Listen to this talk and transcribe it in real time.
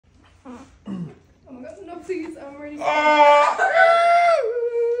Oh my god, no, please, I'm ready.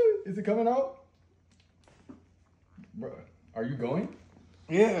 Is it coming out? Bro, are you going?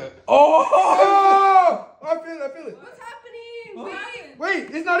 Yeah. Oh! I feel it. What's happening? Wait,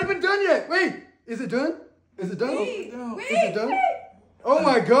 it's not even done yet. Wait, is it done? Is it done? Wait, Is it done? Oh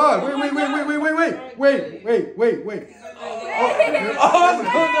my god. Wait.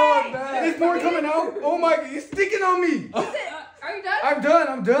 Oh, no, There's more coming out. Oh my, it's sticking on me. Are you done?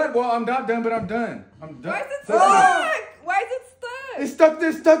 I'm done. Well, I'm not done, but I'm done. Why is it stuck? Why is it stuck?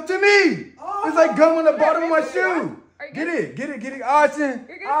 It's stuck to me. It's like gum on the bottom of my shoe. Are you Get good? it. Ah, it's in.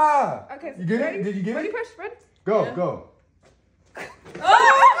 You're good? Ah. Okay. You get ready? it? Did you get Ready, it? push, ready? Go.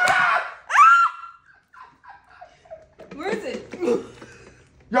 Where is it?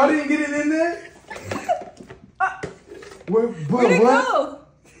 Y'all didn't get it in there? Where'd it go?